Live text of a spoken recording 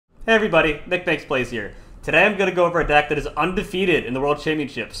Hey everybody, NicMakesPlays here. Today I'm going to go over a deck that is undefeated in the World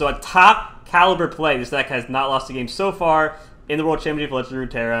Championship. So a top caliber play. This deck has not lost a game so far in the World Championship Legend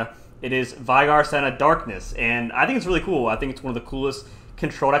Runeterra. It is Veigar, Senna, Darkness. And I think it's really cool. I think it's one of the coolest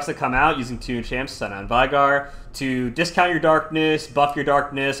control decks that come out using two new champs, Senna and Veigar, to discount your Darkness, buff your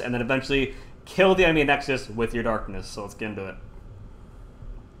Darkness, and then eventually kill the enemy Nexus with your Darkness. So let's get into it.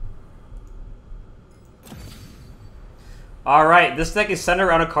 Alright, this deck is centered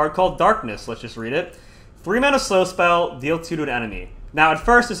around a card called Darkness. Let's just read it. 3 mana slow spell, deal 2 to an enemy. Now, at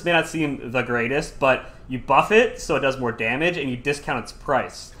first, this may not seem the greatest, but you buff it so it does more damage, and you discount its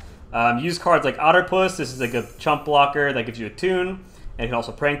price. Use cards like Otterpuss. This is a good chump blocker that gives you a tune, and it can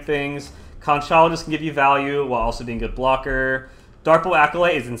also prank things. Conchologist can give you value while also being a good blocker. Darkbolt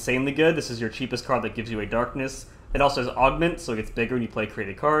Acolyte is insanely good. This is your cheapest card that gives you a Darkness. It also has Augment, so it gets bigger when you play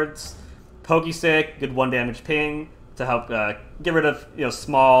created cards. Pokestick, good 1 damage ping to help get rid of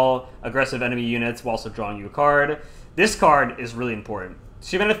small aggressive enemy units while also drawing you a card. This card is really important.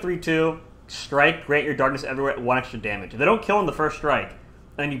 2 mana 3/2, strike, grant your Darkness everywhere at 1 extra damage. If they don't kill on the first strike, and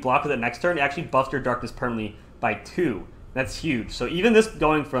then you block with it next turn, it actually buffs your Darkness permanently by 2. That's huge. So even this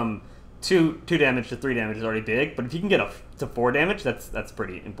going from 2 damage to 3 damage is already big, but if you can get to 4 damage, that's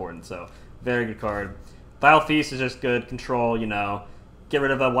pretty important. So very good card. Vile Feast is just good control, get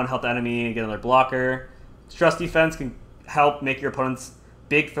rid of a 1 health enemy and get another blocker. Stress defense can help make your opponent's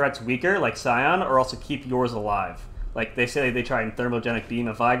big threats weaker, like Scion, or also keep yours alive. Like they say they try and Thermogenic Beam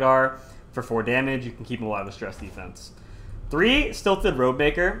of Veigar for 4 damage, you can keep him alive with stress defense. 3, Stilted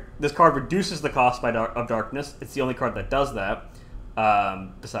Roadmaker. This card reduces the cost of Darkness. It's the only card that does that,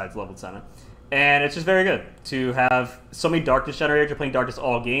 besides Leveled Senna. And it's just very good to have so many Darkness generators. You're playing Darkness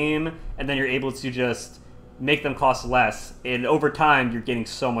all game, and then you're able to just make them cost less. And over time, you're getting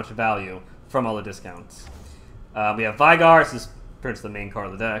so much value from all the discounts. We have Veigar. This is pretty much the main card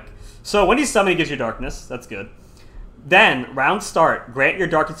of the deck. So when he's summoned, he gives you Darkness. That's good. Then, round start, grant your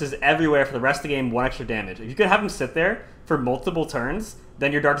Darknesses everywhere for the rest of the game 1 extra damage. If you can have him sit there for multiple turns,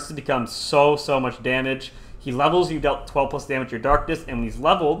 then your Darknesses become so much damage. He levels, you dealt 12 plus damage to your Darkness, and when he's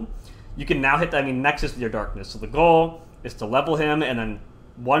leveled, you can now hit the enemy Nexus with your Darkness. So the goal is to level him and then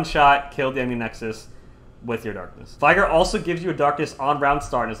one-shot kill the enemy Nexus with your Darkness. Veigar also gives you a Darkness on round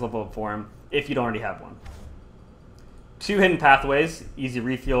start in his level up form if you don't already have one. 2 hidden pathways, easy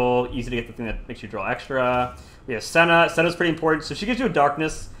refuel, easy to get the thing that makes you draw extra. We have Senna. Senna's pretty important. So she gives you a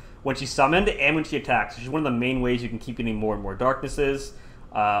Darkness when she's summoned and when she attacks. So she's one of the main ways you can keep getting more and more Darknesses.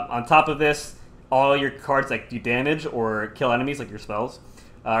 On top of this, all your cards that do damage or kill enemies, like your spells,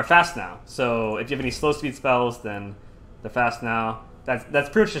 are fast now. So if you have any slow speed spells, then they're fast now. That's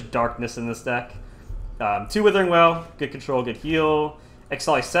pretty much just Darkness in this deck. 2 Withering Well, good control, good heal.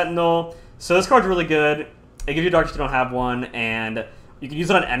 Exali Sentinel. So this card's really good. It gives you Darkness if you don't have one, and you can use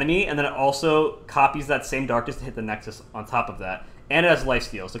it on an enemy, and then it also copies that same Darkness to hit the Nexus on top of that. And it has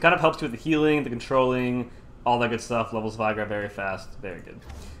lifesteal, so it kind of helps you with the healing, the controlling, all that good stuff. Levels Veigar very fast, very good.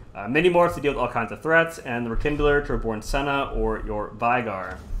 Mini Morphs to deal with all kinds of threats, and the Rekindler to reborn Senna or your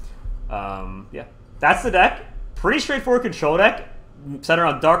Veigar. Yeah, that's the deck. Pretty straightforward control deck, centered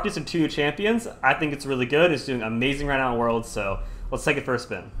on Darkness and 2 new champions. I think it's really good. It's doing amazing right now in Worlds, so let's take it for a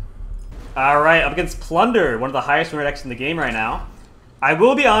spin. Alright, up against Plunder, one of the highest winner decks in the game right now. I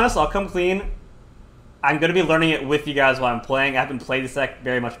will be honest, I'll come clean. I'm going to be learning it with you guys while I'm playing. I haven't played this deck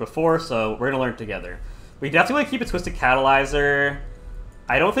very much before, so we're going to learn it together. We definitely want to keep a Twisted Catalyzer.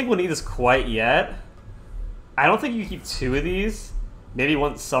 I don't think we'll need this quite yet. I don't think you keep 2 of these. Maybe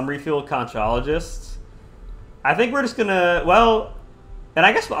want some refuel Conchologist. I think we're just going to, well, and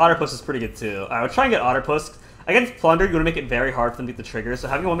I guess Otterpuss is pretty good too. I would try and get Otterpuss. Against Plunder, you want to make it very hard for them to get the trigger, so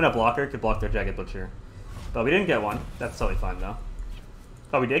having a 1-mana blocker could block their Jagged Butcher. But we didn't get one. That's totally fine, though.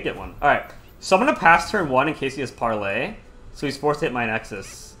 Oh, we did get one. Alright, so I'm going to pass turn 1 in case he has Parlay, so he's forced to hit my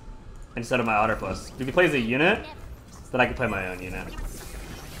Nexus instead of my Otterpuss. If he plays a unit, then I can play my own unit.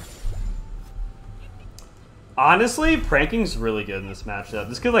 Honestly, Pranking's really good in this matchup.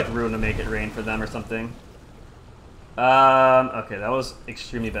 This could, like, ruin to make it rain for them or something. Okay, that was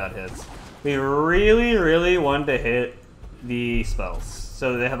extremely bad hits. We really wanted to hit the spells,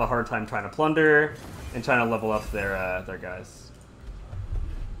 so they have a hard time trying to plunder and trying to level up their guys.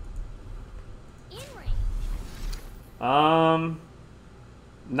 Not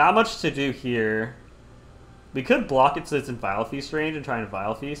much to do here. We could block it so it's in Vile Feast range and try and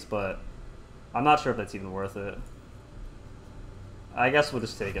Vile Feast, but I'm not sure if that's even worth it. I guess we'll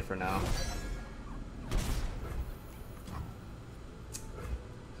just take it for now.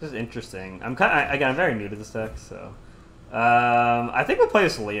 This is interesting. I'm very new to this deck, so I think we'll play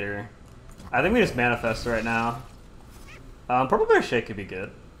this later. I think we just manifest right now. Purple Bear Shake could be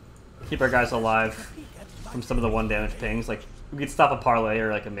good. keep our guys alive from some of the 1 damage pings. Like, we could stop a parlay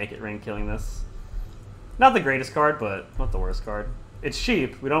or like a make it rain killing this. Not the greatest card, but not the worst card. It's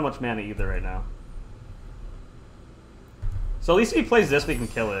cheap. We don't have much mana either right now. So at least if he plays this, we can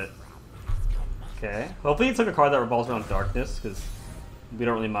kill it. Okay. Hopefully he took a card that revolves around darkness, because we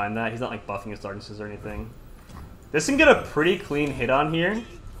don't really mind that. He's not like buffing his darknesses or anything. This can get a pretty clean hit on here,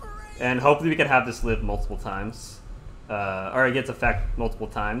 and hopefully we can have this live multiple times. Or it gets effect multiple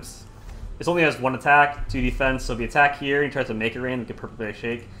times. This only has 1 attack, 2 defense, so if we attack here and he tries to make it rain, we can perfectly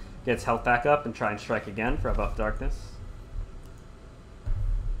shake, gets health back up, and try and strike again for a buff darkness.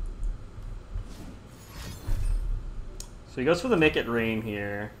 So he goes for the make it rain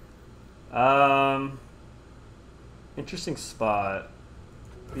here. Interesting spot.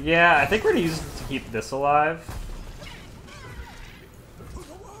 Yeah, I think we're gonna use it to keep this alive.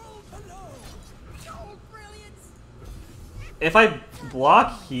 If I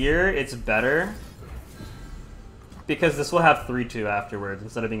block here, it's better. Because this will have 3-2 afterwards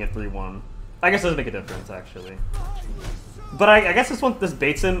instead of being a 3-1. I guess it doesn't make a difference, actually. But I guess this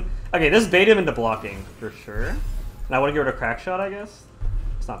baits him. Okay, this bait him into blocking, for sure. And I want to get rid of crack shot, I guess.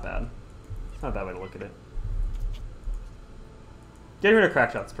 It's not bad. It's not a bad way to look at it. Getting rid of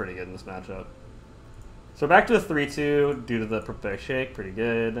crack shot's pretty good in this matchup. So back to the 3-2 due to the prepare shake, pretty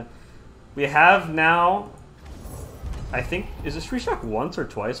good. We have now, I think, is this reshock once or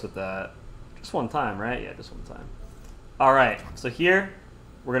twice with that? Just 1 time, right? Yeah, just 1 time. Alright, so here,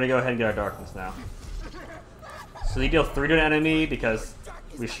 we're going to go ahead and get our darkness now. So they deal 3 to an enemy because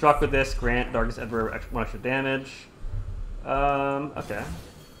we struck with this, grant darkness everywhere 1 extra damage. Okay.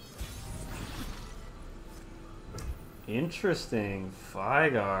 Interesting.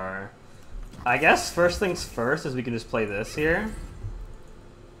 Veigar. I guess first things first is we can just play this here.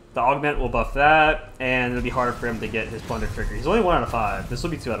 The augment will buff that, and it'll be harder for him to get his plunder trigger. He's only 1 out of 5. This will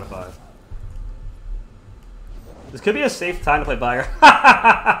be 2 out of 5. This could be a safe time to play Veigar.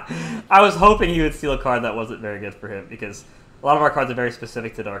 I was hoping he would steal a card that wasn't very good for him, because a lot of our cards are very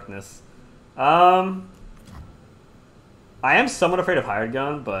specific to darkness. I am somewhat afraid of Hired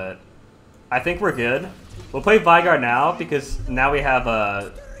Gun, but I think we're good. We'll play Veigar now, because now we have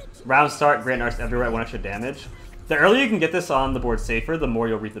a round start, grant arcs everywhere at 1 extra damage. The earlier you can get this on the board safer, the more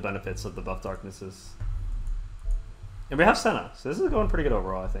you'll reap the benefits of the buff darknesses. And we have Senna, so this is going pretty good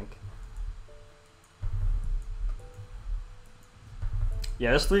overall, I think.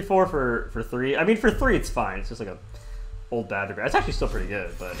 Yeah, it's 3-4 for 3. I mean, for 3 it's fine. It's just like a old bad degree. It's actually still pretty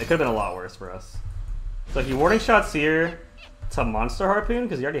good, but it could have been a lot worse for us. So he warning shots here to Monster Harpoon,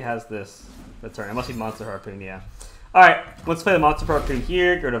 because he already has this turn. It must be Monster Harpoon, yeah. Alright, let's play the Monster Harpoon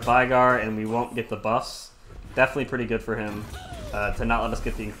here, go to Veigar, and we won't get the buffs. Definitely pretty good for him to not let us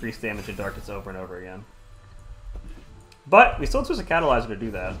get the increased damage in darkness over and over again. But we still choose a Catalyzer to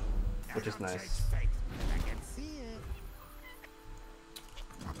do that, which is nice.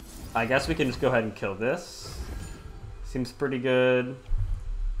 I guess we can just go ahead and kill this. Seems pretty good.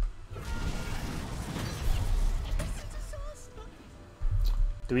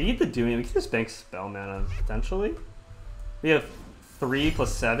 Do we need the Doing? We can just bank spell mana, potentially. We have 3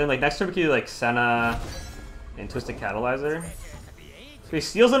 plus 7. Like, next turn we can do, like, Senna and Twisted Catalyzer. So he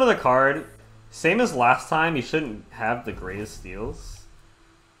steals another card. Same as last time, he shouldn't have the greatest steals.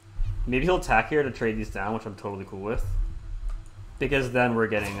 Maybe he'll attack here to trade these down, which I'm totally cool with. Because then we're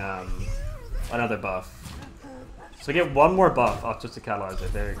getting another buff. So we get 1 more buff off Twisted Catalyzer.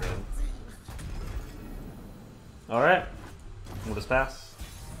 Very good. Alright. We'll just pass.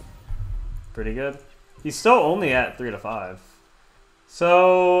 Pretty good. He's still only at 3 to 5.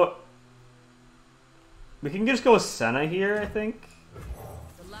 So we can just go with Senna here, I think.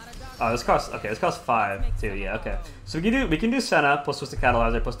 Oh, this costs 5 too. Yeah, okay. So we can do Senna plus Twisted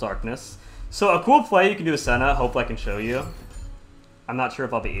Catalyzer plus Darkness. So a cool play you can do with Senna. Hopefully I can show you. I'm not sure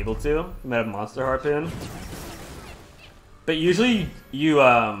if I'll be able to. You might have Monster Harpoon. But usually you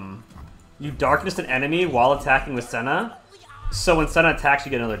Darkness an enemy while attacking with Senna. So when Senna attacks, you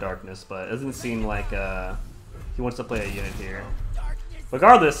get another Darkness. But it doesn't seem like he wants to play a unit here.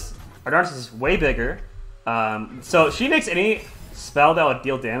 Regardless, our Darkness is way bigger. So she makes any spell that would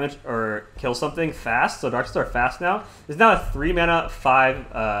deal damage or kill something fast. So Darknesses are fast now. There's now a 3 mana,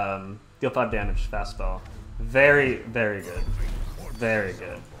 5 deal 5 damage fast spell. Very, very good. Very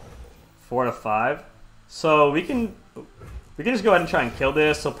good. 4 to 5. So we can just go ahead and try and kill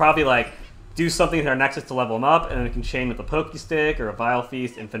this. So probably like do something with our Nexus to level him up, and then we can chain with a Poke Stick or a Vile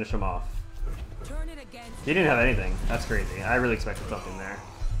Feast and finish him off. He didn't have anything. That's crazy. I really expected something there.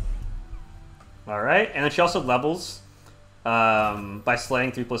 Alright, and then she also levels by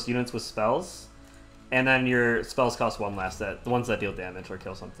slaying 3+ units with spells. And then your spells cost 1 less, that the ones that deal damage or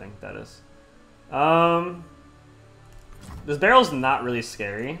kill something, that is. This barrel's not really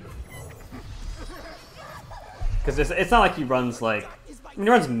scary. Because it's not like he runs like... I mean, he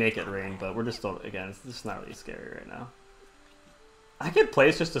runs make it rain, but we're just still... Again, it's just not really scary right now. I could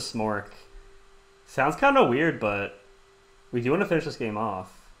place just a Smork. Sounds kind of weird, but... We do want to finish this game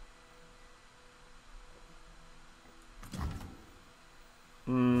off.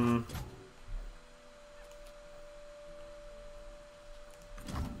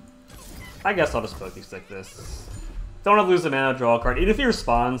 I guess I'll just Pokey Stick this. Don't want to lose the mana, draw a card. Even if he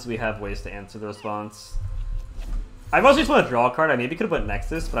responds, we have ways to answer the response. I mostly just want to draw a card. I maybe could have put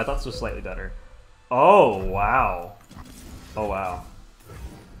Nexus, but I thought this was slightly better. Oh, wow. Oh, wow.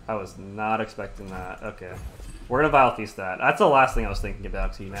 I was not expecting that. Okay. We're going to Vile Feast that. That's the last thing I was thinking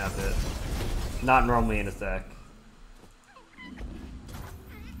about, because he nabbed it. Not normally in his deck.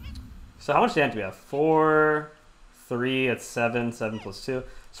 So how much damage do we have? 4, 3, it's 7, 7 plus 2.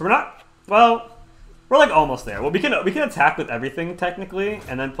 So we're not... Well, we're like almost there. Well, we can attack with everything, technically,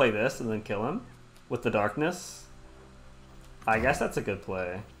 and then play this, and then kill him with the darkness. I guess that's a good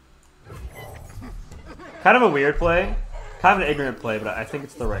play. Kind of a weird play. Kind of an ignorant play, but I think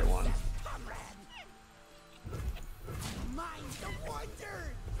it's the right one.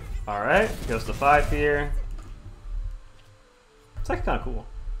 Alright, goes to 5 here. It's like kind of cool.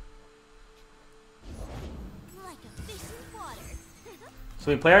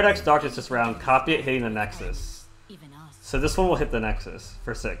 So we play our next Darkness this round, copy it hitting the Nexus. So this one will hit the Nexus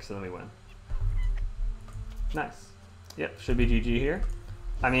for 6, and then we win. Nice. Yep, should be GG here.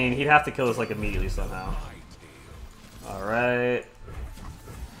 I mean, he'd have to kill us like immediately somehow. Alright.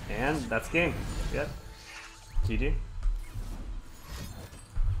 And that's game. Yep. GG.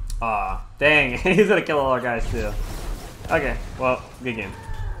 Aw, dang, he's gonna kill all our guys too. Okay, well, good game.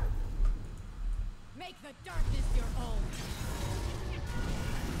 Make the darkness your own.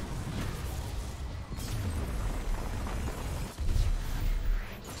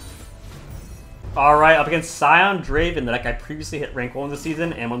 Alright, up against Scion Draven, the deck I previously hit rank 1 this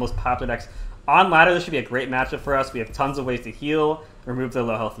season, and one of the most popular decks on ladder. This should be a great matchup for us. We have tons of ways to heal, remove their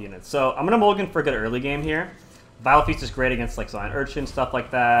low health units. So I'm gonna mulligan for a good early game here. Vile Feast is great against like Scion Urchin, stuff like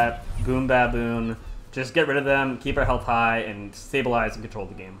that. Boom Baboon. Just get rid of them, keep our health high, and stabilize and control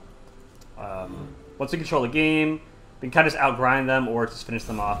the game. Once we control the game, we can kind of just outgrind them or just finish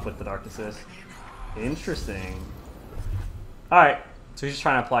them off with the Darknesses. Interesting. Alright, so he's just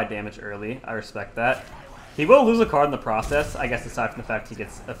trying to apply damage early. I respect that. He will lose a card in the process, I guess, aside from the fact he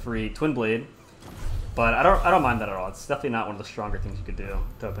gets a free Twin Blade. But I don't mind that at all. It's definitely not one of the stronger things you could do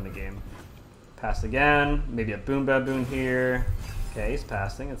to open a game. Pass again. Maybe a Boom Baboon here. Okay, he's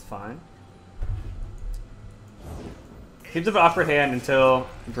passing. It's fine. Keeps an awkward hand until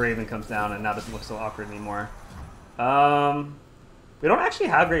Draven comes down, and now doesn't look so awkward anymore. We don't actually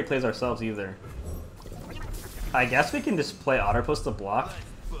have great plays ourselves either. I guess we can just play Otterpost to block.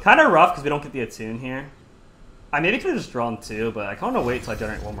 Kind of rough because we don't get the Attune here. I maybe could have just drawn 2, but I kind of want to wait till I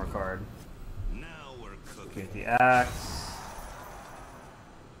generate one more card. Get the Axe.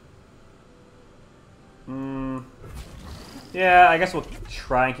 Yeah, I guess we'll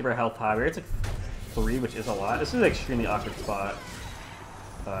try and keep our health high. It's like 3, which is a lot. This is an extremely awkward spot.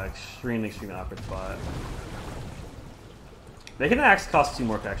 Extremely awkward spot. Making an Axe cost 2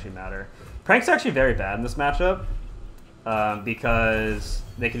 more could actually matter. Prank's actually very bad in this matchup because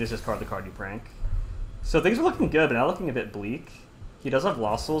they can just discard the card you prank. So things are looking good, but now looking a bit bleak. He does have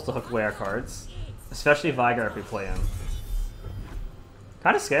Lost Souls to hook away our cards, especially Veigar if we play him.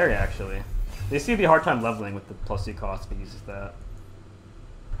 Kind of scary, actually. They seem to be a hard time leveling with the +2 cost if he uses that.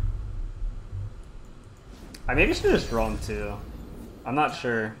 I maybe should have just drawn 2. I'm not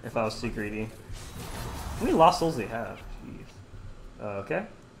sure if I was too greedy. How many Lost Souls do they have? Jeez. Okay.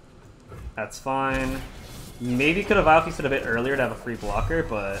 That's fine. Maybe could have Vile Feasted a bit earlier to have a free blocker,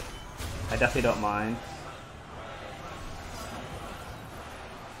 but I definitely don't mind.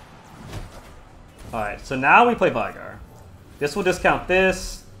 Alright, so now we play Veigar. This will discount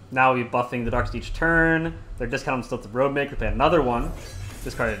this. Now we'll be buffing the Darks each turn. They're discounting still to Roadmaker. Play another one.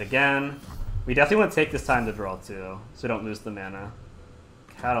 Discard it again. We definitely want to take this time to draw 2, so we don't lose the mana.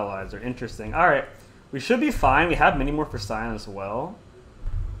 Catalyzer, interesting. Alright, we should be fine. We have many more for Scion as well.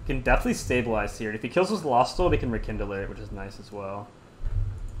 We can definitely stabilize here. If he kills his Lost Soul, we can rekindle it, which is nice as well.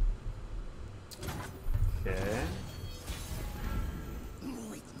 Okay.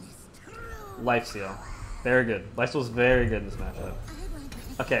 Life Seal. Very good. Life Seal is very good in this matchup.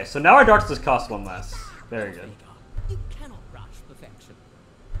 Okay, so now our Darks just cost 1 less. Very good. You cannot rush perfection.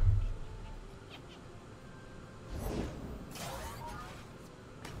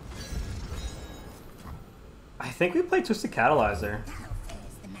 think we play Twisted Catalyzer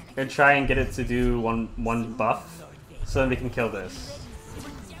and try and get it to do one buff, so then we can kill this.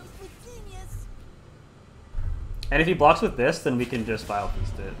 And if he blocks with this, then we can just Vile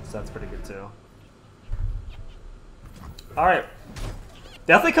Feast it, so that's pretty good too. Alright.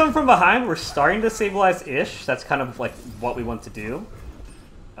 Definitely coming from behind, we're starting to stabilize-ish. That's kind of like what we want to do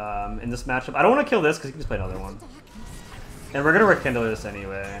in this matchup. I don't want to kill this because he can just play another one. And we're going to rekindle this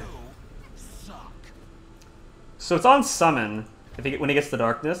anyway. So it's on summon when he gets the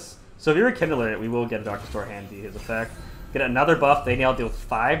darkness. So if you rekindle it, we will get a darkness to our hand, his effect. Get another buff, they now deal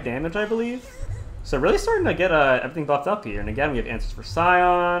 5 damage, I believe. So really starting to get everything buffed up here. And again, we have Answers for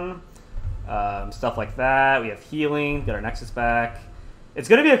Scion, stuff like that. We have healing, get our Nexus back. It's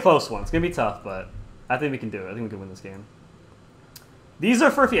going to be a close one. It's going to be tough, but I think we can do it. I think we can win this game. These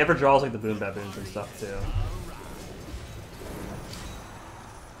are for if he ever draws like the Boom Baboons and stuff too.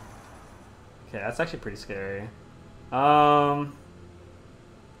 Okay, that's actually pretty scary. Our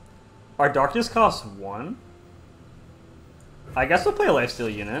Darkness costs 1. I guess we'll play a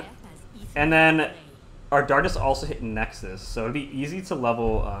Lifesteal unit. And then our Darkness also hit Nexus, so it'd be easy to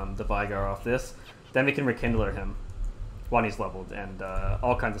level the Veigar off this. Then we can Rekindler him when he's leveled, and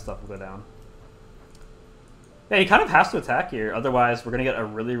all kinds of stuff will go down. Yeah, he kind of has to attack here, otherwise we're going to get a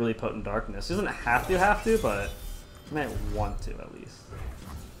really, really potent Darkness. He doesn't have to, but he might want to at least.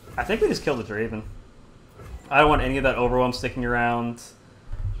 I think we just kill the Draven. I don't want any of that Overwhelm sticking around.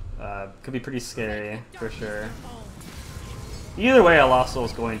 Could be pretty scary, for sure. Either way, Alossal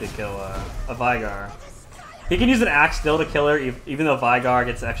is going to kill a Veigar. He can use an Axe still to kill her, even though Veigar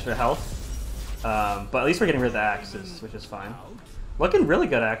gets extra health. But at least we're getting rid of the Axes, which is fine. Looking really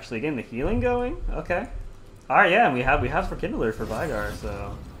good, actually. Getting the healing going. Okay. Alright, yeah, and we have Rekindler for Veigar,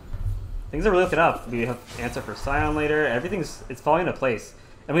 so things are really looking up. We have Answer for Scion later. It's falling into place.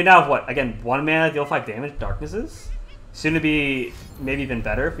 And we now have what? Again, 1 mana, deal 5 damage, Darknesses. Soon to be maybe even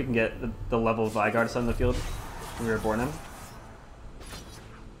better if we can get the level of Veigar to summon the field when we reborn him.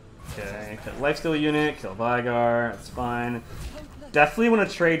 Okay, cut Lifesteal unit, kill Veigar, that's fine. Definitely want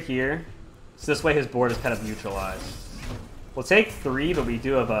to trade here, so this way his board is kind of neutralized. We'll take 3, but we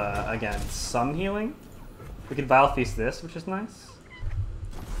do have, again, some healing. We can Vile Feast this, which is nice.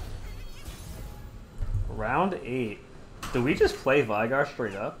 Round 8. Do we just play Veigar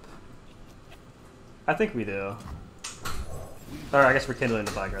straight up? I think we do. Or I guess Rekindling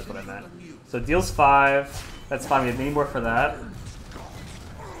the Veigar is what I meant. So deals 5. That's fine, we have many more for that.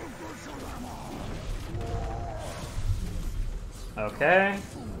 Okay.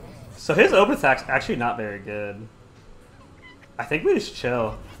 So his open attack's actually not very good. I think we just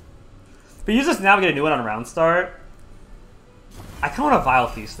chill. If we use this now, we get a new one on round start. I kind of want to Vile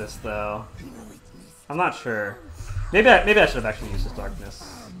Feast this, though. I'm not sure. Maybe I should have actually used this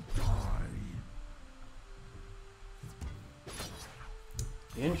Darkness.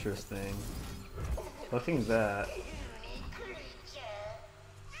 Interesting. Looking at that.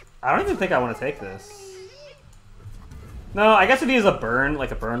 I don't even think I want to take this. No, I guess if he has a burn,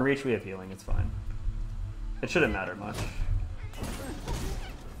 like a burn reach, we have healing. It's fine. It shouldn't matter much.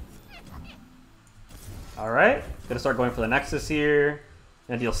 Alright. Gonna start going for the Nexus here.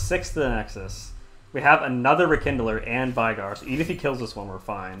 Gonna deal 6 to the Nexus. We have another Rekindler and Veigar, so even if he kills this one, we're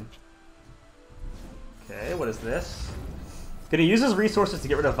fine. Okay, what is this? Gonna use his resources to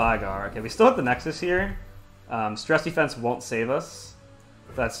get rid of Veigar. Okay, we still have the Nexus here. Stress Defense won't save us.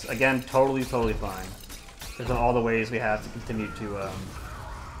 That's, again, totally fine. There's all the ways we have to continue to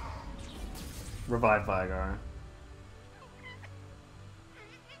revive Veigar.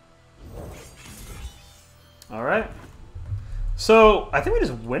 Alright. So, I think we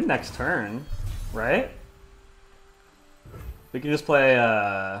just win next turn, right? We can just play,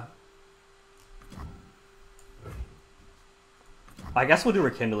 I guess we'll do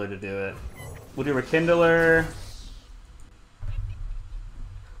Rekindler to do it. We'll do Rekindler.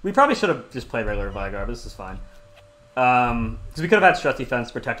 We probably should have just played regular Veigar, but this is fine. Because we could have had Stress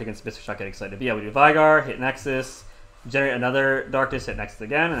Defense, Protect against Mr. Shot, get excited. But yeah, we do Veigar, hit Nexus, generate another Darkness, hit Nexus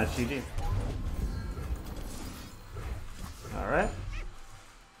again, and that's GG. Alright.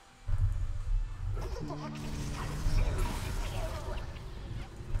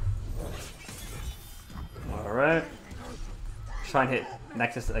 Alright. Try and hit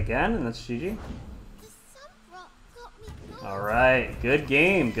Nexus again, and that's GG. Alright, good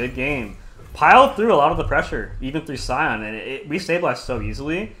game, good game. Piled through a lot of the pressure, even through Scion, and we stabilized so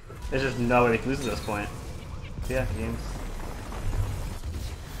easily, there's just no way we can lose at this point. Yeah, games.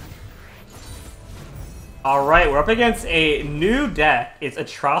 Alright, we're up against a new deck. It's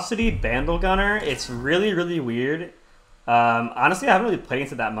Atrocity Bandle Gunner. It's really weird. Honestly, I haven't really played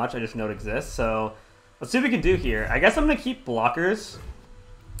into that much, I just know it exists, so Let's see what we can do here. I guess I'm going to keep blockers.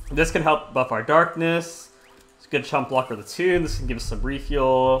 This can help buff our darkness. It's a good chump block for the tune. This can give us some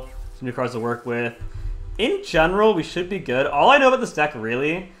refuel, some new cards to work with. In general, we should be good. All I know about this deck,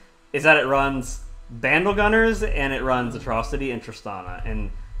 really, is that it runs Bandle Gunners and it runs Atrocity and Tristana.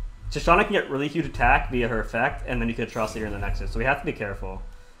 And Tristana can get really huge attack via her effect, and then you could Atrocity her in the Nexus. So we have to be careful.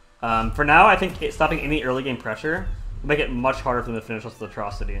 For now, I think stopping any early game pressure will make it much harder for them to finish us with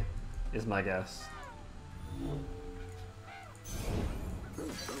Atrocity, is my guess.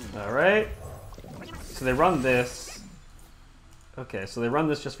 Alright. So they run this. Okay, so they run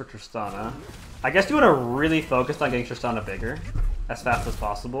this just for Tristana. I guess you want to really focus on getting Tristana bigger as fast as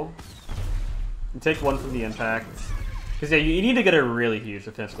possible. And take one from the impact. Because yeah, you need to get her really huge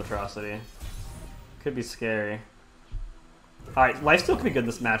to finish the Atrocity. Could be scary. Alright, Lifesteal could be good in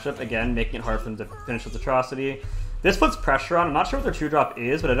this matchup. Again, making it hard for them to finish with Atrocity. This puts pressure on. I'm not sure what their 2-drop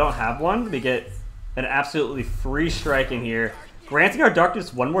is, but I don't have one. We get an absolutely free strike in here. Granting our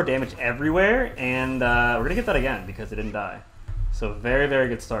Darkness 1 more damage everywhere, and we're going to get that again because it didn't die. So very, very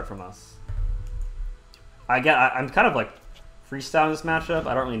good start from us. I'm kind of like freestyling this matchup.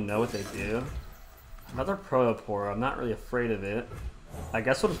 I don't really know what they do. Another Protopora. I'm not really afraid of it. I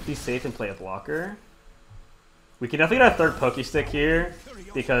guess we'll just be safe and play a blocker. We can definitely get a third Pokestick here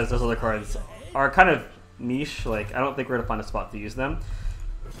because those other cards are kind of niche. Like, I don't think we're going to find a spot to use them.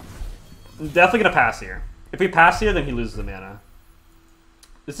 I'm definitely going to pass here. If we pass here, then he loses the mana.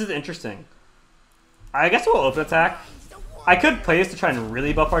 This is interesting. I guess we'll open attack. I could play this to try and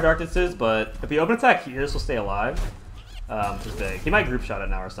really buff our Darknesses, but if we open attack here, this will stay alive. Which is big. He might group shot it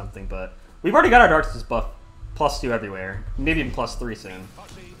now or something, but we've already got our Darknesses buff +2 everywhere. Maybe even +3 soon.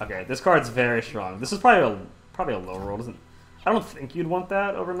 Okay, this card's very strong. This is probably a low roll. I don't think you'd want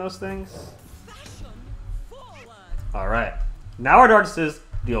that over most things. Alright. Now our Darknesses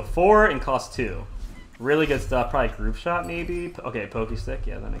deal 4 and cost 2. Really good stuff. Probably group shot, maybe. Okay, Pokestick.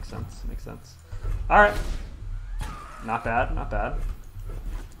 Yeah, that makes sense. Makes sense. Alright. Not bad. Not bad.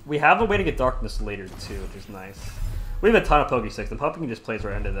 We have a way to get Darkness later, too, which is nice. We have a ton of Pokesticks. The Pumpkin just plays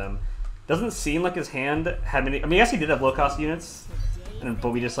right into them. Doesn't seem like his hand had many... I mean, yes, he did have low-cost units,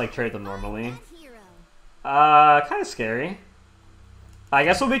 but we just, like, trade them normally. Kind of scary. I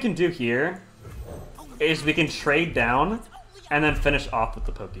guess what we can do here is we can trade down and then finish off with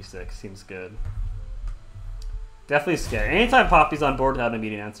the Pokestick. Seems good. Definitely scary. Anytime Poppy's on board without an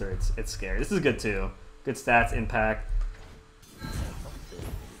immediate answer, it's scary. This is good too. Good stats, impact.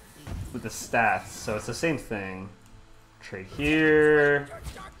 With the stats, so it's the same thing. Trade here,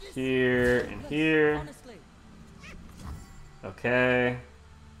 here, and here. Okay.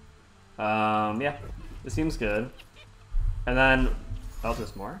 Yeah, this seems good. And then, oh,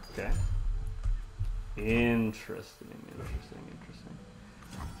 there's more. Okay. Interesting.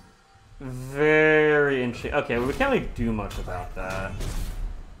 Very interesting. Okay, well, we can't really do much about that.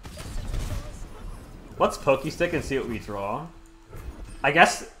 Let's Pokestick and see what we draw. I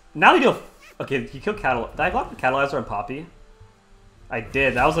guess now we deal. Okay, he killed Did I block the Catalyzer on Poppy? I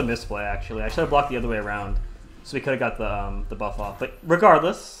did. That was a misplay, actually. I should have blocked the other way around, so we could have got the buff off. But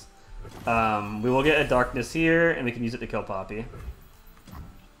regardless, we will get a Darkness here, and we can use it to kill Poppy.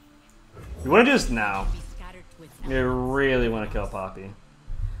 We want to do this now. We really want to kill Poppy.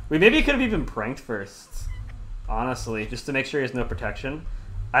 We maybe could have even pranked first, honestly, just to make sure he has no protection.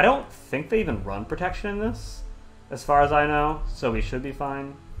 I don't think they even run protection in this, as far as I know, so we should be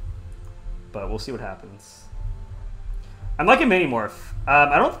fine. But we'll see what happens. I'm like a mini morph.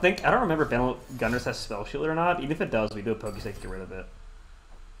 I don't remember Bandle Gunners has Spell Shield or not. Even if it does, we do a Pokestick to get rid of it.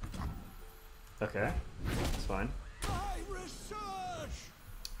 Okay, that's fine.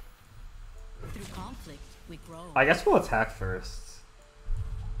 Through conflict, we grow. I guess we'll attack first.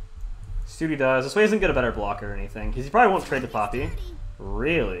 Studi does. This way doesn't get a better blocker or anything, because he probably won't trade the Poppy.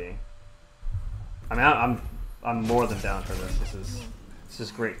 Really? I mean, I'm more than down for this. This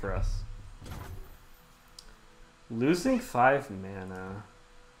is great for us. Losing 5 mana.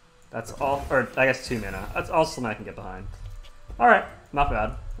 That's all, or I guess 2 mana. That's all something I can get behind. Alright, not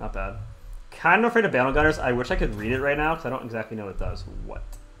bad. Not bad. Kind of afraid of Bandle Gunners. I wish I could read it right now, because I don't exactly know what it does. What?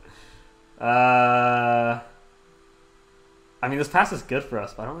 I mean, this pass is good for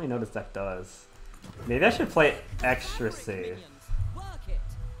us, but I don't really know what this deck does. Maybe I should play extra save. I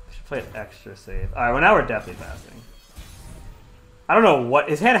should play extra save. Alright, well now we're definitely passing. I don't know what...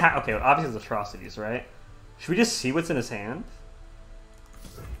 His hand... Okay, well, obviously it's Atrocities, right? Should we just see what's in his hand?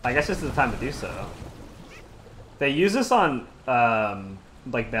 I guess this is the time to do so. They use this on,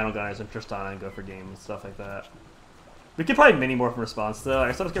 like, Bandle Gunners and Tristana and go for game and stuff like that. We could probably mini morph in response, though. I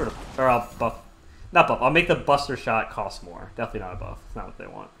guess I'll just get rid of... Or I'll buff... Not buff. I'll make the Buster Shot cost more. Definitely not a buff. It's not what they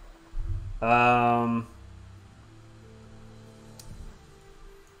want. I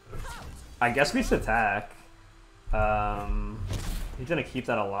guess we should attack. He's gonna keep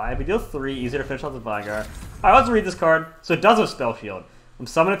that alive. We deal 3, easier to finish off the Veigar. Alright, let's read this card. So it does have Spell Shield. When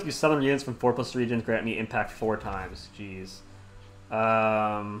summoned, if you summon units from 4+ regions, grant me impact 4 times. Jeez.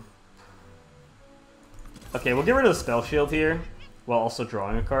 Okay, we'll get rid of the Spell Shield here, while also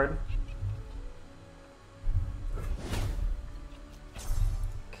drawing a card.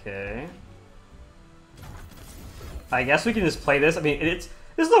 Okay. I guess we can just play this. I mean, this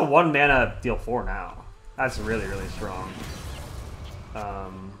is a 1 mana deal 4 now. That's really, really strong.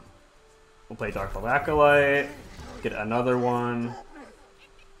 We'll play Darkfell Acolyte, get another one.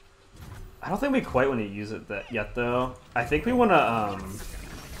 I don't think we quite want to use it yet, though. I think we want to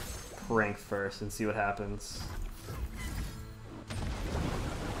rank first and see what happens.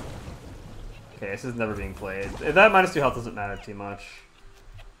 Okay, this is never being played. That -2 health doesn't matter too much.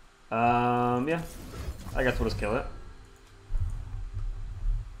 Yeah. I guess we'll just kill it.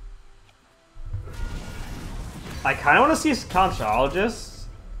 I kind of want to see Conchologist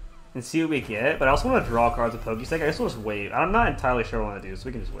and see what we get, but I also want to draw cards with Pokestake. I guess we'll just wait. I'm not entirely sure what I want to do, so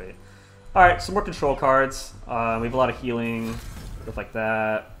we can just wait. Alright, some more control cards. We have a lot of healing, stuff like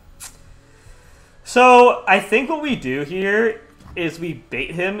that. So, I think what we do here is we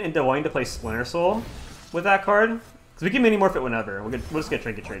bait him into wanting to play Splinter Soul with that card. Because we can mini-morph it whenever. We'll just get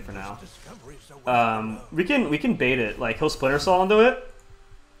Trinket Trade for now. We can bait it. Like, he'll Splinter Soul into it.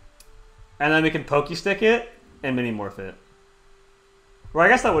 And then we can Pokestick it and mini-morph it. Well, I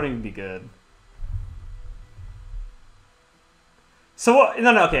guess that wouldn't even be good. So what?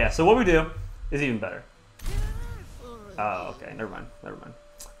 No, okay. So what we do is even better. Oh, okay. Never mind.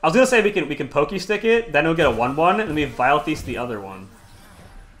 I was gonna say we can Pokestick it, then we'll get a 1/1, and then we Vile Feast the other one.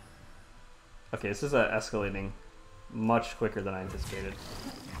 Okay, this is escalating much quicker than I anticipated.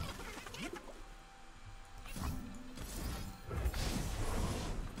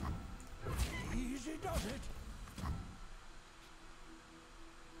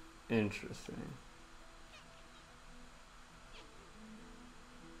 Interesting.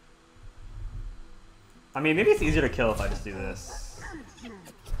 I mean, maybe it's easier to kill if I just do this.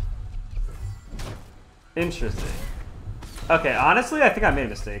 Interesting. Okay, honestly, I think I made a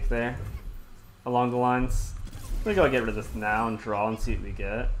mistake there. Along the lines. I'm gonna go get rid of this now and draw and see what we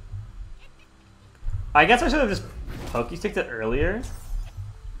get. I guess I should have just Pokesticked it earlier.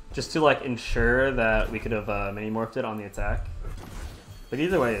 Just to, like, ensure that we could have mini-morphed it on the attack. But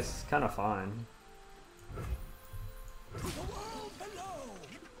either way, it's kind of fine.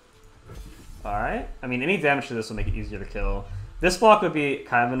 Alright. I mean, any damage to this will make it easier to kill. This block would be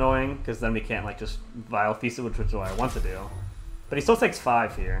kind of annoying, because then we can't, like, just Vile Feast it, which is what I want to do. But he still takes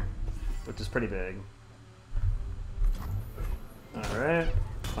 5 here, which is pretty big. Alright.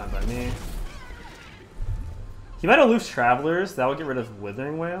 Fine by me. He might have Loose Travelers. That would get rid of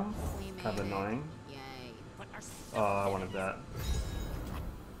Withering Wail. Kind of annoying. Oh, I wanted that.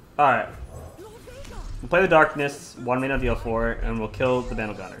 Alright. We'll play the Darkness, 1 mana deal 4, and we'll kill the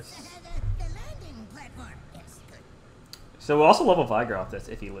Bandle Gunners. So we'll also level Veigar off this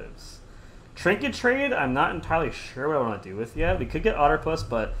if he lives. Trinket Trade, I'm not entirely sure what I want to do with yet. We could get Otterpuss,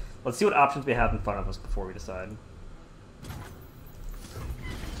 but let's see what options we have in front of us before we decide.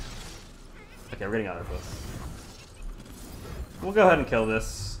 Okay, we're getting Otterpuss. We'll go ahead and kill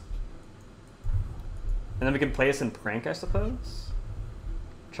this. And then we can play this in Prank, I suppose?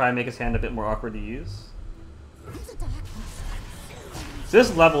 Try and make his hand a bit more awkward to use. So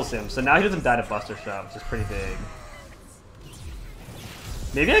this levels him, so now he doesn't die to Buster Shot, which is pretty big.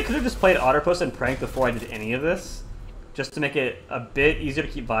 Maybe I could have just played Otterpuss and Prank before I did any of this, just to make it a bit easier to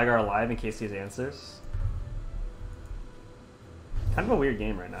keep Veigar alive in case he has answers. Kind of a weird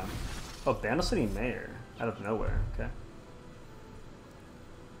game right now. Oh, Bandle City Mayor, out of nowhere, okay.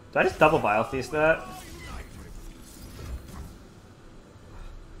 Did I just double Vile Feast that?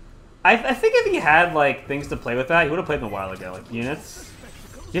 I think if he had, like, things to play with that, he would have played them a while ago, like units.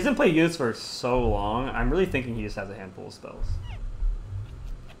 He hasn't played units for so long, I'm really thinking he just has a handful of spells.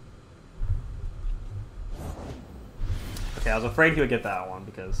 Okay, I was afraid he would get that one,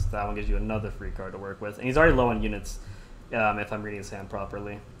 because that one gives you another free card to work with. And he's already low on units, if I'm reading his hand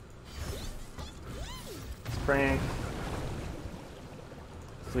properly. Let's Prank.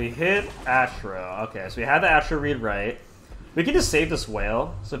 So we hit Ashra. Okay, so we had the Ashra read right. We can just save this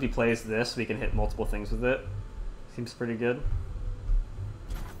whale, so if he plays this, we can hit multiple things with it. Seems pretty good.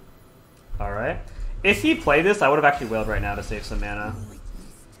 Alright. If he played this, I would have actually whaled right now to save some mana.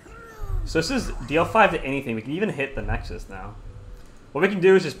 So this is deal 5 to anything. We can even hit the Nexus now. What we can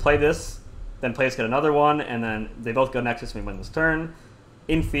do is just play this, then play this, get another one, and then they both go Nexus and we win this turn.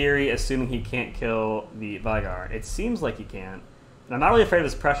 in theory, assuming he can't kill the Veigar. It seems like he can. And I'm not really afraid of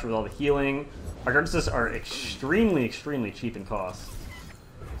his pressure with all the healing. Our Darknesses are extremely, extremely cheap in cost.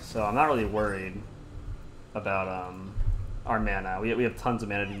 So I'm not really worried about our mana. We have tons of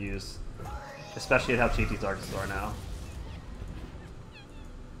mana to use. Especially at how cheap these Darknesses are now.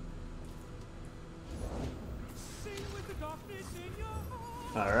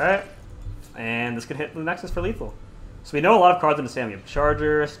 Alright. And this can hit the Nexus for lethal. So we know a lot of cards in the Sam. We have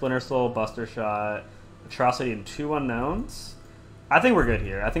Charger, Splinter Soul, Buster Shot, Atrocity, and 2 unknowns. I think we're good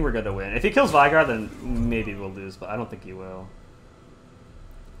here. I think we're good to win. If he kills Veigar, then maybe we'll lose, but I don't think he will.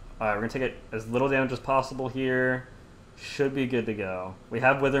 Alright, we're going to take it as little damage as possible here. Should be good to go. We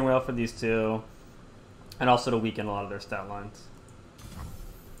have Withering Wail for these two, and also to weaken a lot of their stat lines.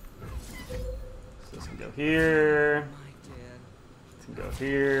 So this can go here. This can go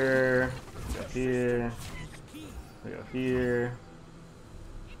here. Go here. We go here.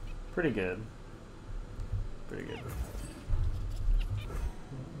 Pretty good. Pretty good.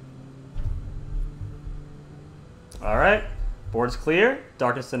 Alright. Board's clear.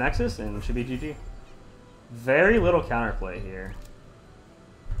 Darkness to Nexus, and should be GG. Very little counterplay here.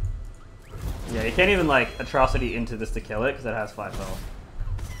 Yeah, you can't even, like, Atrocity into this to kill it, because it has 5 health.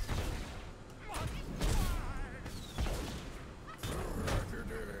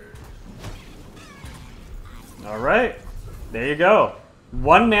 Alright. There you go.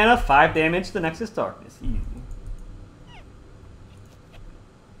 1 mana, 5 damage to the Nexus Darkness. Easy.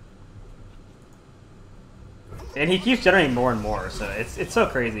 And he keeps generating more and more, so it's so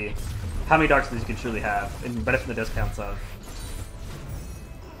crazy how many Darknesses you can truly have, and benefit from the discounts of.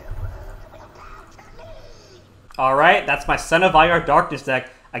 Alright, that's my Senna Veigar Darkness deck.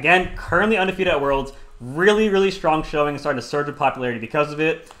 Again, currently undefeated at Worlds. Really, really strong showing, starting to surge in popularity because of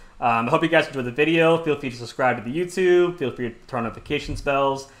it. I hope you guys enjoyed the video. Feel free to subscribe to the YouTube. Feel free to turn on notification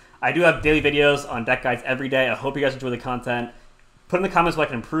bells. I do have daily videos on deck guides every day. I hope you guys enjoy the content. Put in the comments what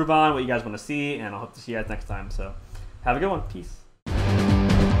I can improve on, what you guys want to see, and I'll hope to see you guys next time. So, have a good one. Peace.